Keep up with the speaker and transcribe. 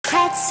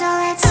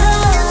I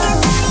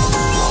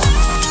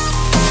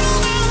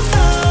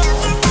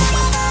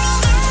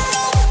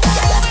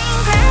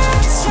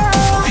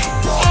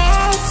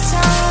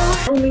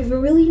don't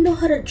even really know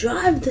how to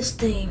drive this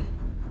thing.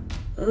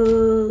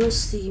 Let's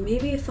see.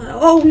 Maybe if I...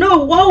 Oh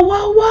no! Whoa!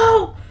 Whoa!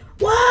 Whoa!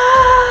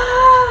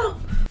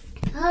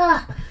 Whoa!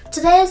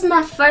 Today is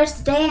my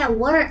first day at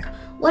work.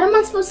 What am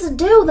I supposed to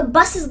do? The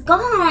bus is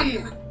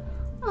gone.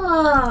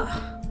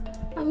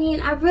 I mean,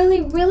 I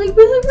really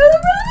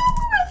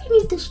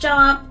need this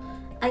job.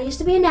 I used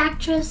to be an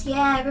actress.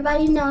 Yeah,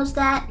 everybody knows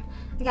that.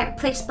 I got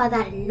replaced by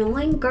that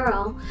annoying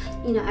girl.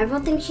 You know,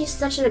 everyone thinks she's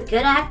such a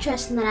good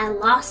actress and that I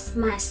lost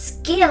my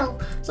skill.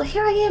 So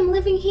here I am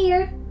living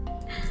here.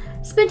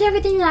 Spent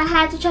everything that I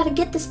had to try to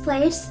get this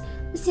place.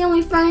 It's the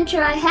only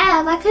furniture I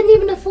have. I couldn't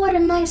even afford a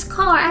nice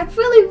car. I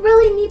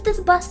really need this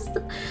bus.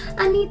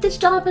 I need this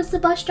job as the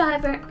bus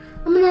driver.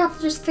 I'm gonna have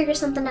to just figure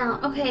something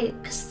out. Okay,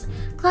 because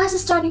class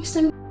is starting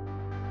soon.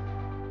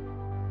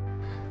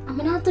 I'm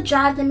gonna have to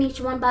drive them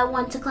each one by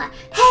one to class.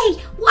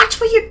 Hey,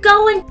 watch where you're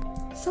going!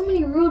 So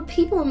many rude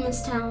people in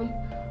this town.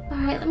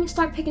 Alright, let me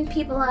start picking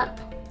people up.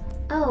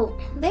 Oh,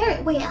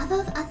 there, wait, I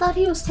thought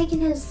he was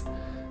taking his,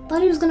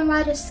 thought he was gonna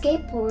ride his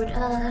skateboard.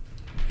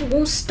 It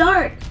won't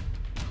start.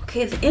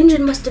 Okay, the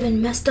engine must have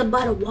been messed up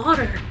by the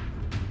water.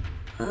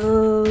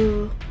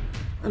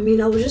 I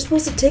mean, I was just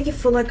supposed to take it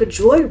for like a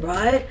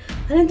joyride.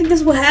 I didn't think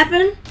this would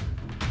happen.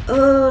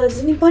 Is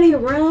anybody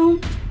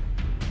around?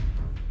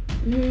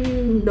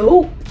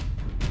 Nope.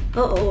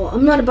 Uh-oh,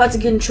 I'm not about to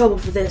get in trouble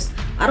for this.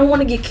 I don't want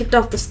to get kicked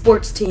off the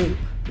sports team.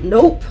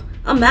 Nope,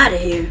 I'm out of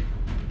here.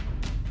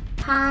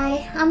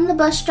 Hi, I'm the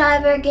bus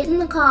driver. Get in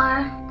the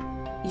car.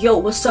 Yo,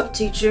 what's up,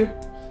 teacher?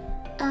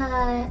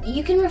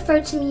 You can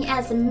refer to me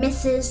as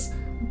Mrs.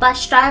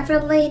 Bus Driver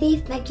Lady.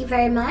 Thank you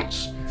very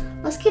much.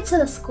 Let's get to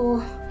the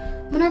school.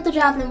 I'm gonna have to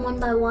drive them one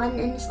by one,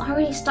 and it's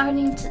already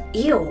starting to...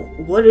 Ew,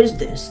 what is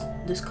this?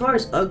 This car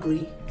is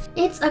ugly.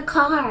 It's a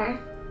car.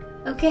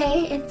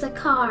 Okay, it's a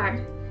car.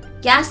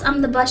 Yes,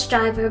 I'm the bus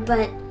driver,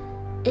 but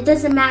it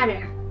doesn't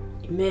matter.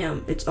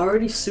 Ma'am, it's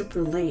already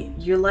super late.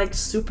 You're like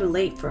super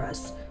late for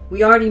us.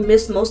 We already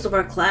missed most of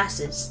our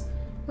classes.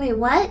 Wait,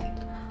 what?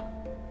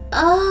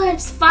 Oh,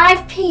 it's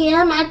 5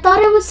 p.m. I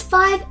thought it was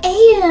 5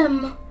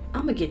 a.m.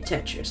 I'm gonna get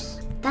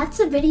Tetris. That's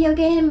a video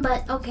game,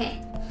 but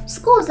okay.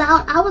 School's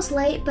out. I was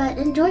late, but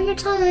enjoy your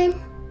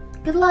time.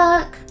 Good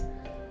luck.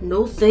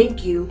 No,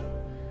 thank you.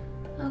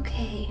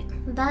 Okay,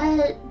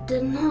 that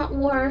did not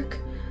work.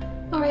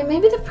 Alright,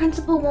 maybe the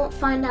principal won't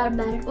find out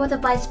about it, or the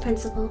vice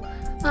principal.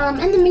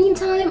 In the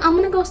meantime, I'm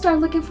gonna go start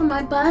looking for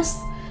my bus,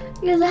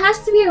 because it has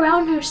to be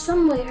around here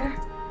somewhere.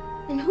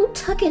 And who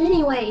took it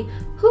anyway?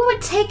 Who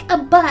would take a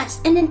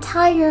bus, an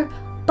entire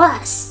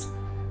bus?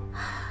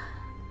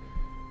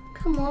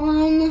 Come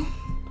on.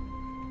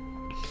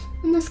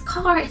 And this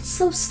car, it's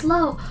so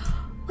slow.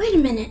 Wait a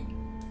minute.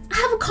 I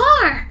have a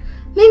car.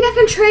 Maybe I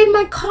can trade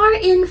my car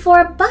in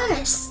for a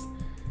bus.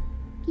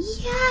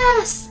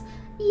 Yes.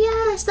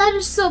 Yes, that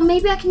is so.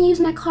 Maybe I can use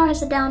my car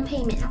as a down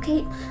payment,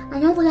 okay? I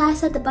know the guy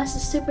said the bus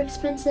is super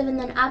expensive and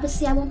then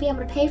obviously I won't be able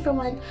to pay for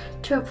one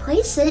to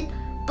replace it.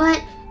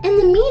 But in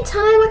the meantime,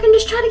 I can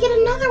just try to get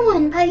another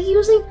one by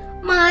using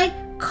my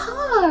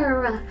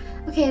car.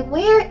 Okay,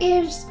 where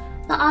is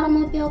the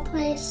automobile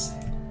place?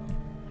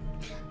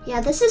 Yeah,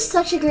 this is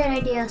such a great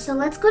idea. So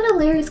let's go to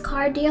Larry's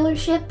car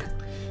dealership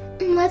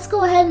and let's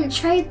go ahead and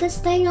trade this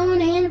thing on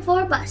in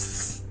for a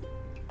bus.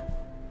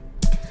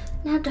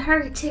 I have to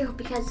hurry too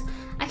because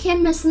I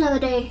can't miss another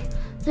day.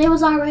 Today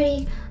was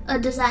already a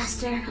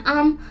disaster.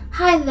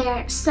 Hi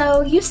there.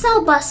 So you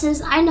sell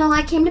buses. I know,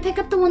 I came to pick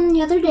up the one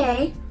the other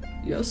day.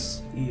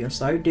 Yes,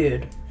 I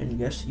did. And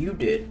yes, you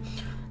did.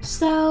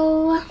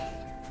 So,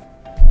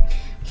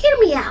 hear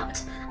me out.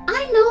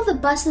 I know the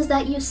buses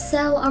that you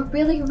sell are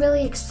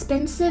really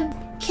expensive.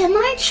 Can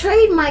I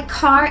trade my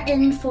car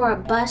in for a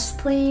bus,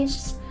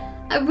 please?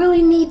 I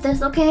really need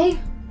this, okay?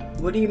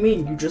 What do you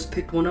mean? You just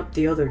picked one up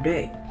the other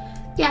day.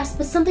 Yes,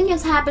 but something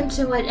has happened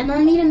to it and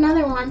I need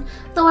another one.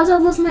 Otherwise I'll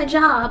lose my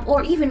job,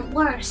 or even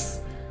worse.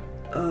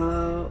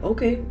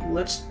 Okay.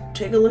 Let's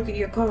take a look at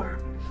your car.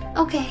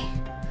 Okay,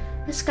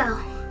 let's go.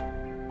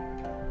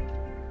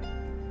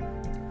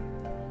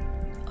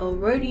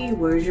 Alrighty,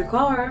 where's your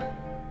car?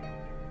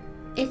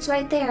 It's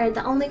right there,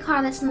 the only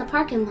car that's in the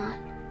parking lot.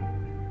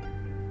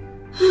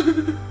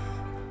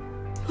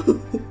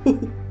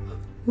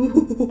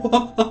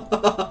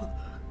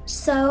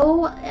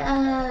 So,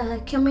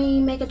 can we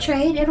make a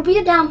trade? It'll be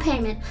a down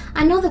payment.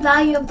 I know the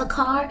value of the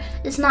car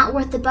is not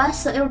worth the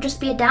bus, so it'll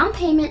just be a down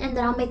payment and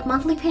then I'll make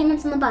monthly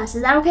payments on the bus.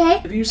 Is that okay?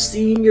 Have you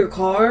seen your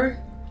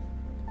car?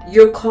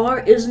 Your car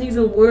isn't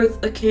even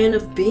worth a can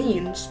of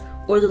beans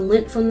or the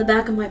lint from the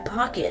back of my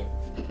pocket.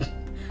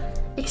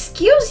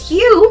 Excuse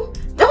you?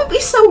 Don't be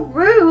so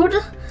rude.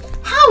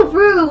 How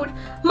rude?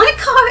 My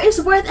car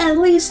is worth at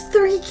least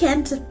 3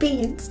 cans of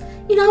beans.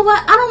 You know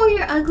what? I don't want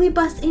your ugly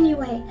bus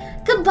anyway.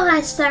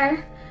 Goodbye,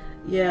 sir.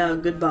 Yeah,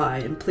 goodbye.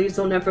 And please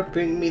don't ever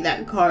bring me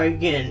that car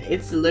again.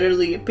 It's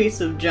literally a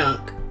piece of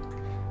junk.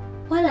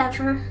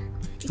 Whatever.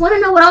 You want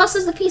to know what else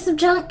is a piece of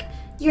junk?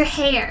 your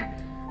hair,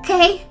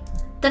 okay?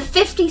 The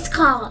 50s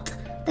called.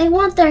 They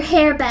want their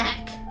hair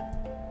back.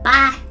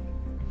 Bye.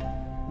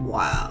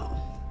 Wow.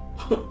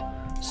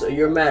 So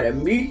you're mad at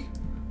me?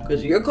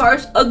 Because your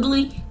car's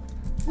ugly?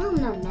 I'm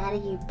not mad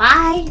at you.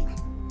 Bye.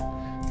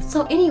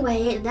 So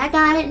anyway, that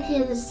guy and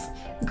his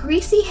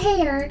greasy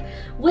hair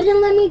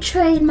wouldn't let me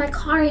trade my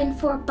car in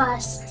for a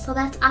bus. So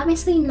that's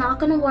obviously not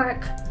gonna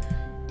work.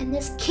 And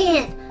this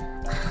kid,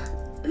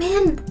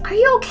 man, are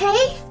you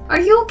okay? Are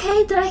you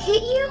okay? Did I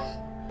hit you?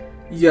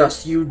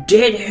 Yes, you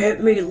did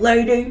hit me,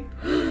 lady.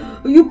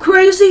 Are you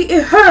crazy?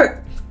 It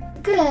hurt.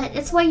 Good,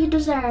 it's what you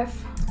deserve.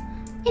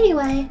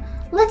 Anyway,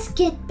 let's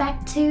get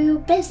back to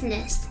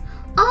business.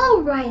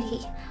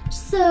 Alrighty,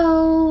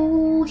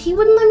 so he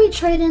wouldn't let me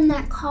trade in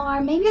that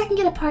car. Maybe I can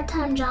get a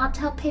part-time job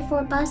to help pay for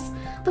a bus,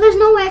 but there's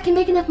no way I can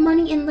make enough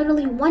money in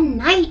literally one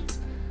night.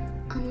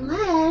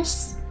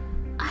 Unless,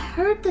 I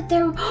heard that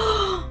there,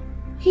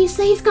 he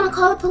said he's gonna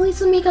call the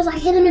police on me because I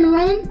hit him and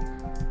ran.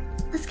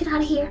 Let's get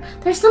out of here.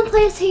 There's some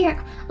place here.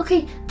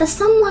 Okay, the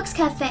Sunlux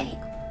Cafe.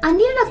 I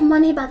need enough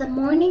money by the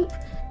morning,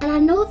 and I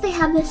know that they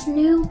have this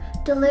new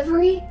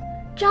delivery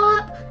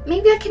job.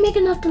 Maybe I can make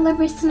enough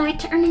deliveries tonight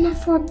to earn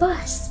enough for a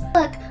bus.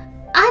 Look,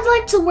 I'd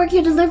like to work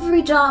your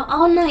delivery job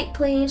all night,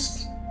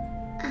 please.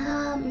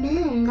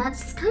 Man,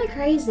 that's kind of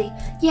crazy.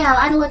 Yeah,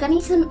 I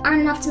need to earn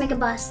enough to make a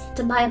bus,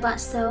 to buy a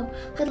bus, so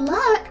good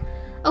luck.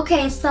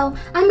 Okay, so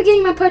I'm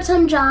beginning my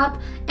part-time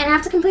job, and I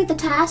have to complete the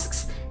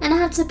tasks, and I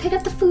have to pick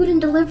up the food and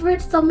deliver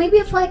it, so maybe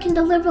if I can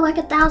deliver like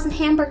 1,000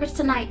 hamburgers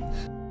tonight.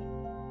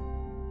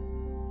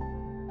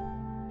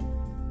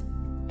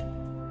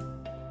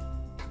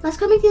 Let's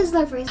go make these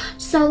deliveries.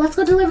 So let's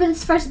go deliver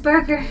this first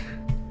burger.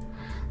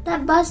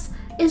 That bus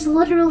is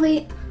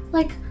literally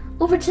like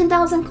over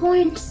 10,000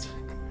 coins,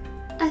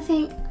 I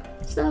think.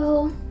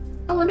 So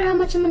I wonder how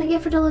much I'm gonna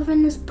get for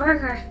delivering this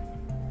burger.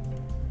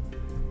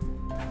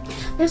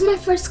 There's my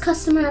first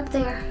customer up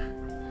there.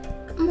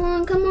 Come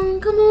on, come on,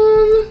 come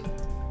on.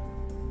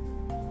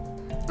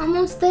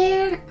 Almost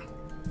there.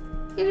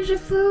 Here's your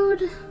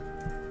food.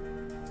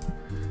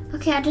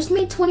 Okay, I just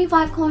made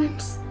 25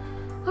 coins.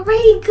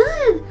 Alrighty,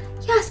 good.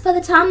 Yes, by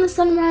the time the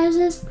sun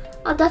rises,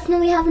 I'll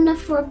definitely have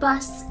enough for a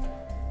bus.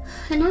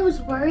 And I was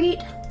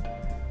worried.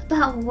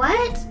 About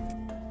what?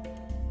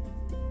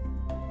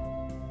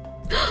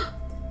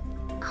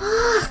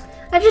 Ah,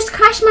 I just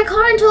crashed my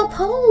car into a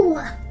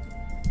pole.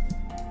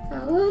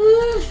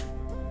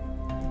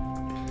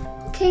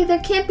 Okay, there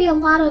can't be a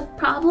lot of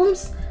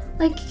problems.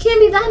 Like, it can't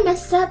be that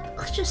messed up.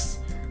 Let's just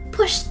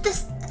push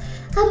this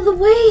out of the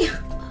way.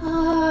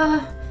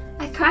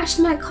 I crashed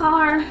my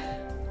car.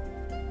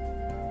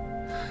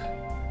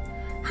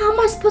 How am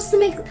I supposed to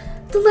make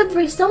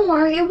deliveries? Don't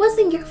worry, it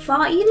wasn't your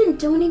fault. You didn't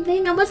do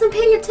anything. I wasn't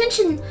paying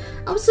attention.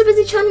 I was so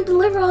busy trying to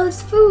deliver all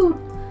this food.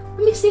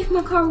 Let me see if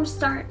my car will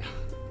start.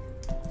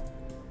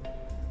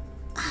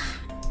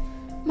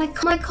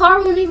 My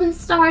car won't even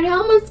start.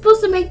 How am I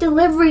supposed to make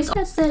deliveries?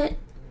 That's it.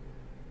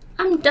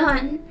 I'm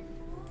done.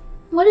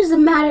 What does it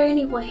matter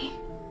anyway?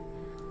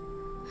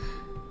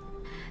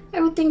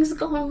 Everything's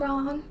going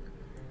wrong.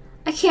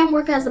 I can't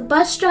work as a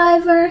bus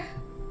driver.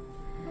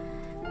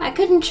 I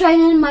couldn't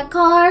trade in my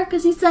car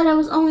because he said I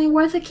was only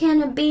worth a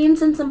can of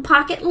beans and some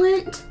pocket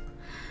lint.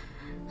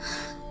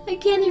 I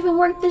can't even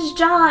work this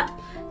job,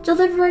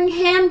 delivering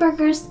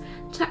hamburgers,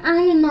 to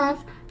earn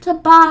enough to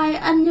buy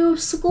a new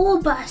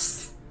school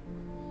bus.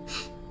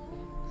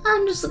 I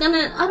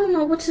don't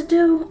know what to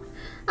do.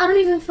 I don't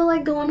even feel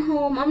like going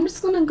home. I'm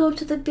just gonna go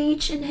to the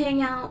beach and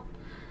hang out.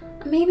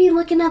 Maybe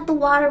looking at the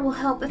water will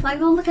help if I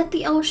go look at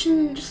the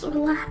ocean and just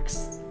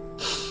relax.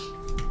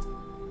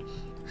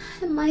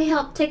 It might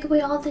help take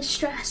away all this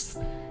stress,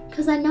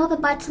 because I know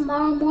that by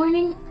tomorrow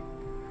morning,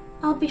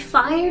 I'll be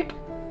fired,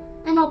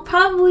 and I'll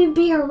probably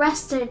be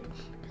arrested,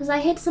 because I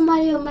hit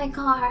somebody with my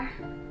car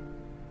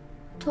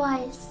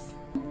twice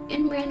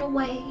and ran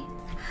away.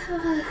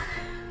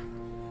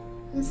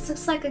 This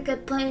looks like a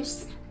good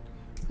place.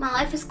 My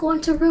life is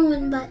going to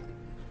ruin, but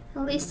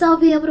at least I'll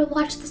be able to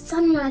watch the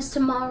sunrise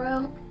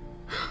tomorrow.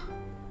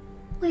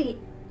 Wait,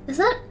 is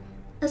that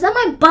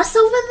my bus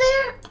over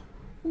there?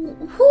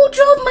 Who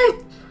drove my...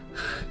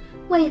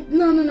 Wait,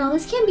 no,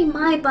 this can't be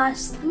my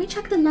bus. Let me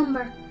check the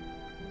number.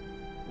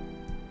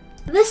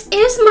 This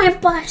is my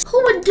bus.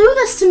 Who would do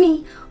this to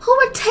me? Who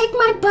would take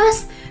my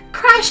bus,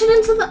 crash it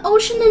into the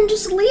ocean, and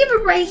just leave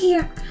it right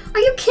here? Are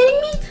you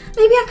kidding me?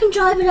 Maybe I can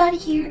drive it out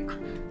of here.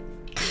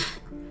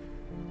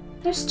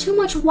 There's too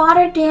much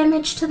water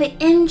damage to the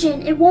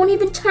engine. It won't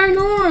even turn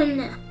on.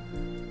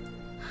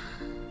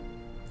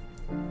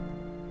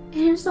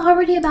 And it's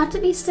already about to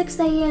be 6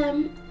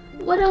 a.m.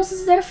 What else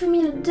is there for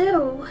me to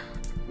do?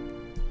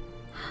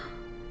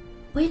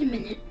 Wait a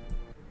minute.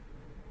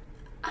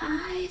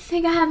 I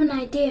think I have an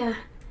idea.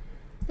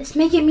 This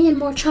may get me in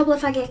more trouble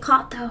if I get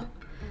caught, though.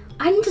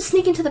 I need to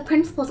sneak into the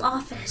principal's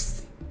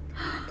office.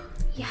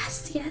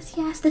 Yes.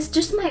 This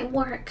just might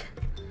work.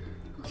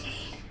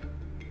 Okay.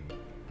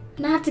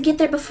 And I have to get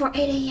there before 8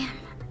 a.m.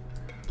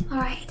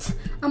 Alright.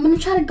 I'm gonna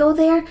try to go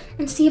there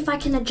and see if I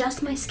can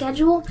adjust my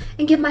schedule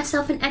and give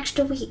myself an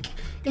extra week.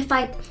 If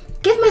I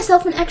give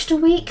myself an extra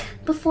week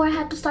before I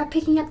have to start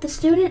picking up the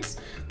students,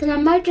 then I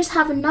might just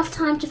have enough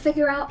time to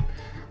figure out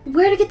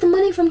where to get the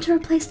money from to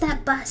replace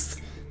that bus.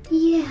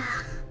 Yeah.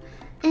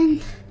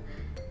 And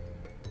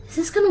is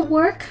this gonna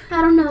work?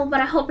 I don't know,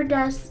 but I hope it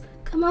does.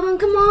 Come on,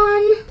 come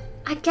on.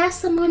 I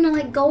guess I'm gonna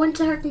like go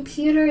into her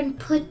computer and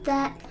put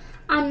that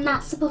I'm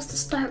not supposed to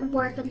start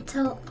work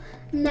until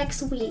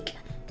next week.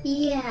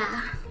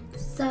 Yeah.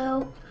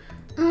 So,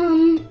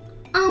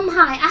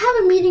 hi. I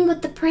have a meeting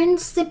with the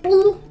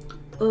principal.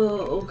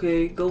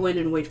 Okay. Go in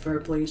and wait for her,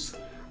 please.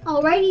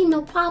 Alrighty,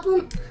 no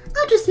problem.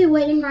 I'll just be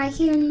waiting right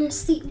here in this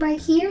seat right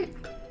here.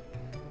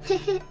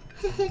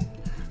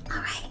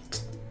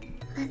 Alright.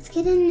 Let's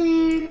get in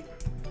there.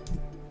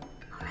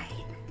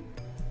 Alright.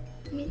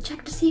 Let me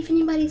check to see if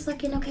anybody's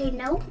looking. Okay,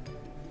 no.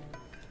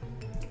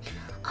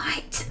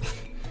 Alright.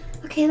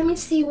 Okay, let me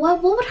see.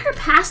 What would her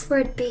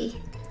password be?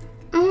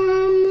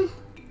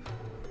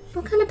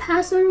 What kind of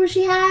password would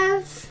she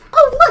have?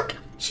 Oh, look!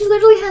 She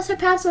literally has her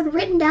password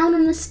written down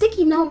on a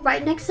sticky note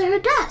right next to her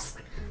desk.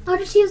 I'll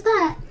just use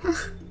that.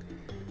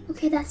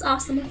 Okay, that's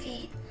awesome.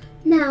 Okay.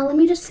 Now, let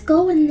me just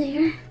go in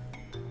there.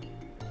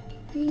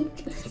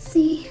 Let's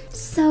see.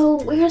 So,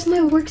 where's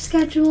my work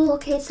schedule?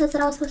 Okay, it says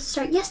that I was supposed to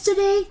start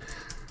yesterday.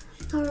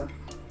 Let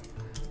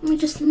me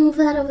just move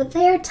that over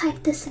there.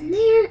 Type this in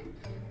there.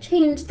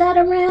 Change that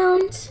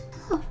around.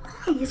 Oh,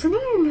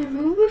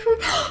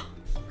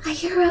 I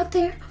hear her out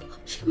there.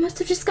 She must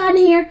have just gotten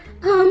here.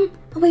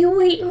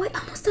 Wait.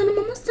 Almost done. I'm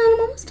almost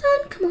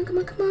done. Come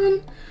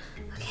on.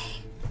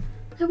 Okay.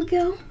 There we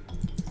go.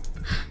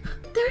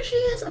 There she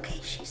is. Okay,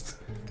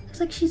 looks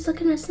like she's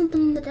looking at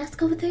something on the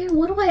desk over there.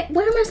 Where am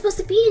I supposed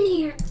to be in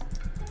here?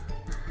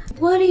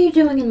 What are you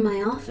doing in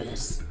my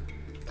office?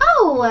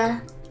 Oh,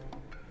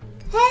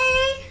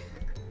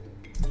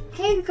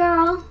 hey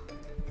girl.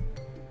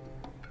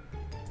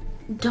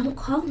 Don't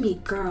call me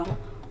girl.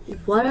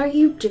 What are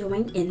you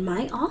doing in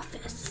my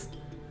office?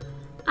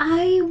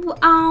 I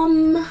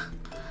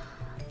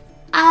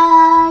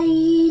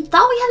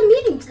thought we had a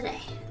meeting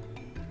today.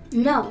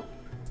 No,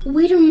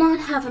 we do not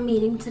have a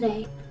meeting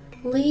today.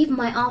 Leave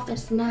my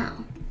office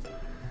now.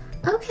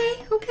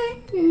 Okay,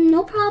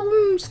 no problem.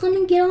 I'm just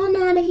gonna get on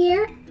out of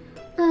here.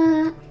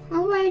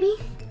 Alrighty.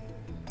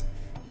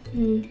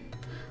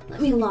 Let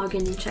me log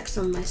in and check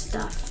some of my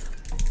stuff.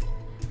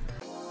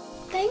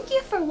 Thank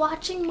you for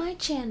watching my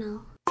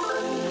channel.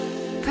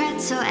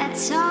 Pretzel,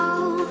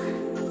 Etzel.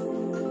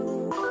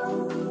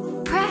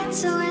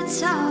 Pretzel,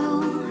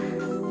 Etzel.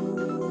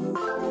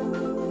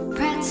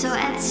 Pretzel,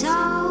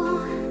 Etzel.